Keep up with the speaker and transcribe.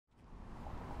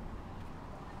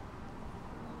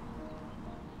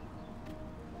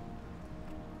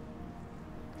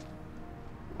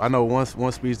I know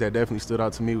one speech that definitely stood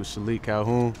out to me was Tyriq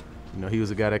Calhoun. He was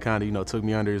a guy that kind of took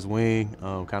me under his wing,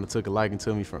 kind of took a liking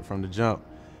to me from the jump,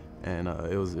 and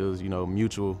it was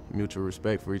mutual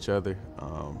respect for each other.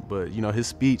 But his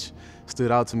speech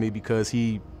stood out to me because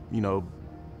he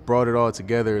brought it all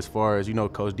together as far as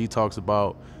Coach D talks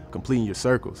about completing your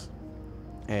circles,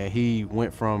 and he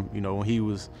went from when he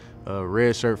was a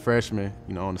redshirt freshman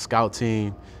on the scout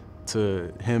team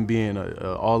to him being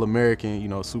a All-American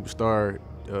superstar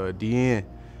DN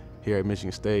here at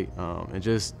Michigan State, and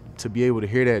just to be able to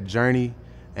hear that journey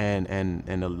and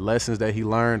the lessons that he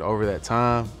learned over that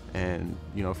time, and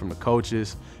from the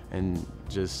coaches and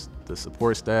just the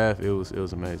support staff, it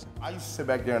was amazing. I used to sit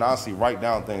back there and honestly write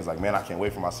down things like, man, I can't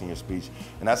wait for my senior speech.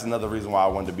 And that's another reason why I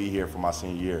wanted to be here for my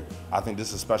senior year. I think this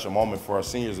is a special moment for our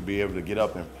seniors to be able to get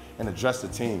up and address the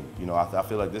team. I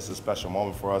feel like this is a special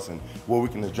moment for us, and where we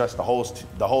can address the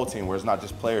whole team, where it's not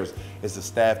just players, it's the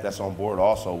staff that's on board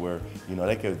also, where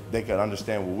they could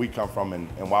understand where we come from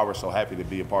and why we're so happy to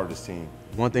be a part of this team.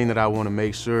 One thing that I want to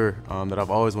make sure, that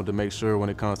I've always wanted to make sure when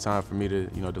it comes time for me to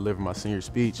deliver my senior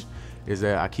speech, is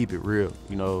that I keep it real.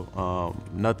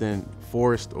 Nothing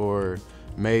forced or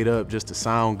made up just to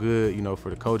sound good, for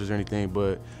the coaches or anything.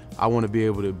 But I want to be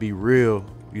able to be real,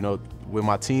 with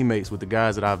my teammates, with the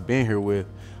guys that I've been here with,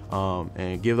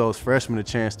 and give those freshmen a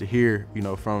chance to hear,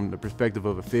 from the perspective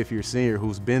of a fifth-year senior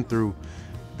who's been through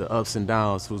the ups and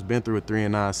downs, who's been through a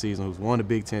 3-9 season, who's won a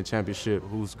Big Ten championship,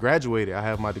 who's graduated. I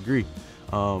have my degree.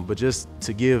 But just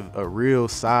to give a real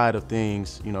side of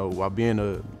things, while being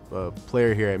a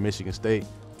player here at Michigan State.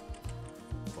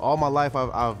 All my life,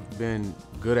 I've been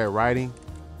good at writing.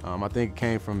 I think it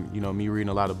came from me reading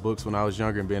a lot of books when I was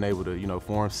younger and being able to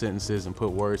form sentences and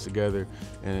put words together,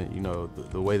 and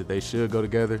the way that they should go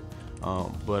together.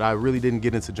 But I really didn't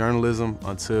get into journalism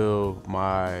until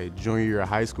my junior year of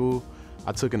high school.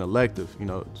 I took an elective,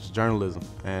 just journalism,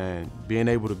 and being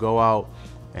able to go out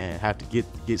and have to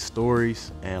get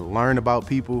stories and learn about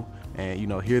people and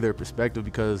hear their perspective,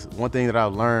 because one thing that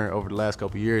I've learned over the last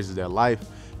couple of years is that life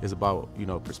is about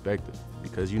perspective,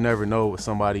 because you never know what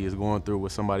somebody is going through,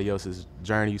 what somebody else's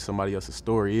journey, somebody else's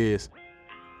story is.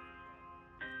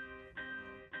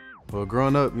 Well,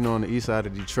 growing up on the east side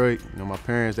of Detroit, my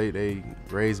parents, they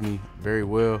raised me very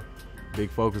well.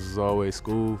 Big focus was always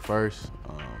school first.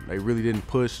 They really didn't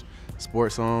push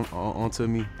sports onto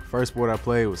me. First sport I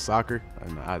played was soccer,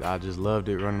 and I just loved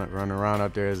it, running around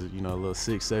out there as a little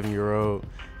 6, 7-year-old.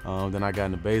 Then I got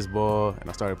into baseball, and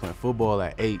I started playing football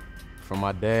at 8. From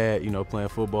my dad, playing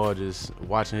football, just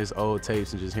watching his old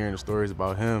tapes and just hearing the stories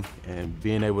about him, and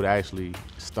being able to actually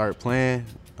start playing,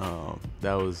 it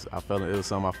was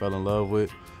something I fell in love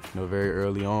with, very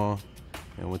early on.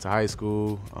 And went to high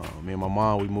school. Me and my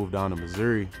mom, we moved down to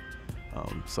Missouri.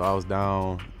 So I was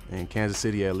down in Kansas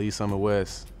City at Lee Summit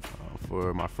West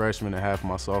for my freshman and half of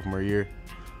my sophomore year.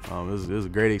 It was a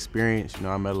great experience.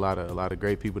 I met a lot of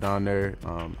great people down there.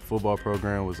 The football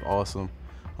program was awesome.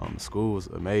 The school was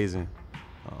amazing.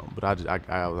 But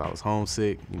I was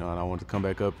homesick, and I wanted to come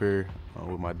back up here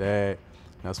with my dad.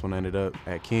 And that's when I ended up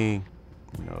at King.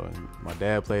 And my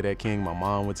dad played at King. My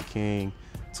mom went to King.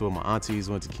 2 of my aunties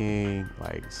went to King.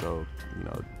 So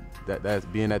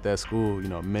that being at that school,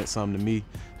 meant something to me,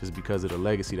 just because of the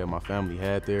legacy that my family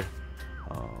had there.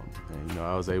 And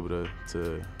I was able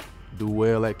to do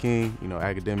well at King,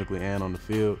 academically and on the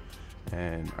field,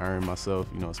 and earn myself,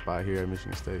 a spot here at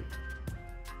Michigan State.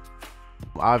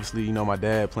 Obviously, my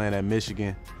dad playing at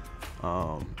Michigan,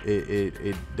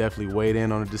 it definitely weighed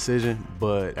in on the decision,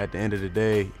 but at the end of the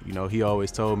day, he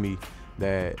always told me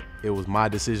that it was my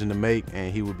decision to make,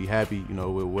 and he would be happy,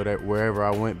 with wherever I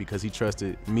went, because he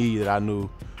trusted me, that I knew,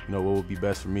 what would be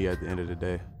best for me at the end of the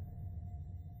day.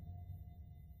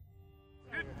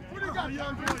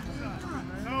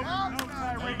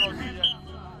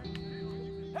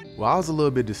 Well, I was a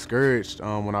little bit discouraged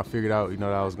when I figured out,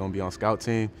 that I was going to be on scout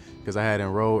team, because I had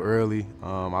enrolled early.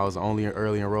 I was the only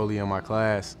early enrollee in my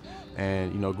class,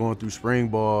 and going through spring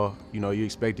ball, you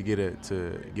expect to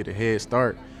get a head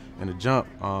start and a jump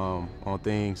on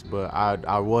things, but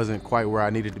I wasn't quite where I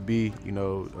needed to be,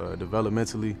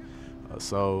 developmentally.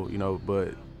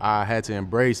 But I had to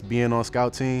embrace being on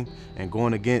scout team and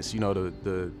going against, one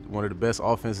of the best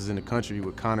offenses in the country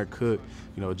with Connor Cook,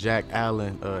 Jack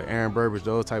Allen, Aaron Burbridge,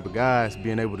 those type of guys.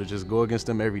 Being able to just go against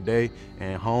them every day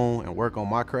and hone and work on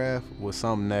my craft was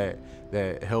something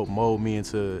that helped mold me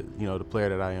into, the player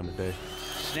that I am today.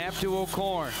 Snap to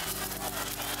O'Korn.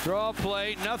 Draw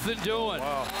play, nothing doing.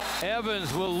 Wow.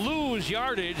 Evans will lose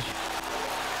yardage.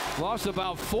 Lost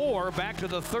about 4, back to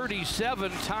the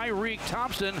 37. Tyriq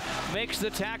Thompson makes the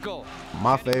tackle.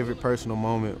 My favorite personal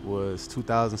moment was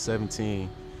 2017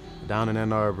 down in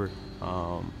Ann Arbor,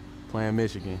 playing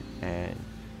Michigan and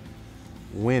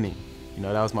winning. You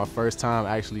know, that was my first time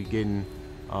actually getting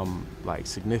like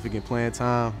significant playing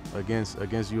time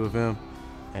against U of M.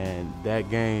 And that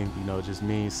game, you know, just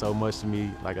means so much to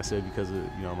me, like I said, because of,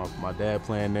 you know, my dad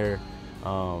playing there.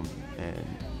 And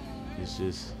it's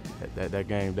just, that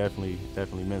game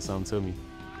definitely meant something to me.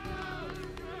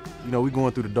 You know, we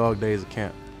going through the dog days of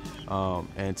camp.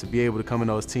 And to be able to come in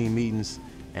those team meetings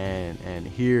and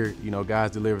hear, you know,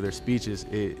 guys deliver their speeches,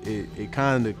 it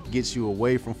kind of gets you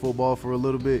away from football for a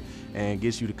little bit and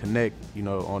gets you to connect, you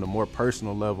know, on a more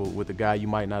personal level with a guy you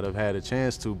might not have had a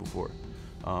chance to before.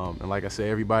 And like I said,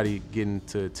 everybody getting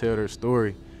to tell their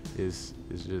story is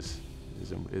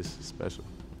special,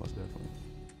 most definitely.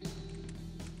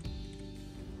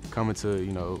 Coming to,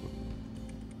 you know,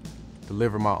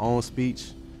 deliver my own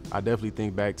speech, I definitely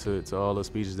think back to all the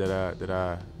speeches that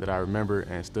I remember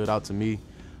and stood out to me,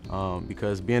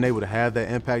 because being able to have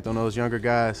that impact on those younger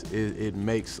guys, it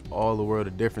makes all the world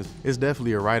a difference. It's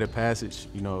definitely a rite of passage,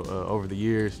 you know, over the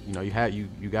years. You know,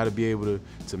 you got to be able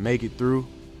to make it through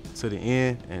to the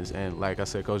end, and like I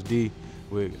said, Coach D,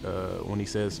 when he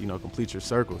says, you know, complete your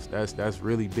circles, that's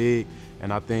really big.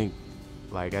 And I think,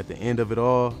 like, at the end of it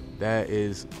all, that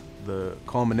is the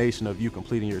culmination of you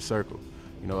completing your circle.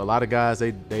 You know, a lot of guys,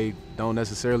 they don't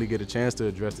necessarily get a chance to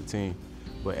address the team,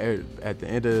 but at the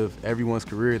end of everyone's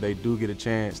career, they do get a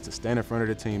chance to stand in front of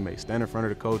the teammates, stand in front of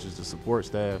the coaches, the support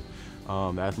staff,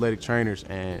 the athletic trainers,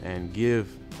 and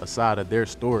give a side of their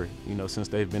story, you know, since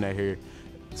they've been here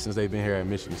at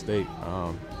Michigan State.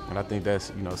 And I think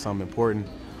that's, you know, something important,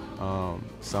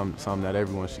 something that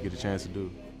everyone should get a chance to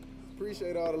do.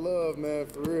 Appreciate all the love, man,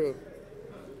 for real.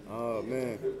 Oh,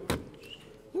 man.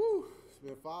 Woo, it's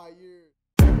been 5 years.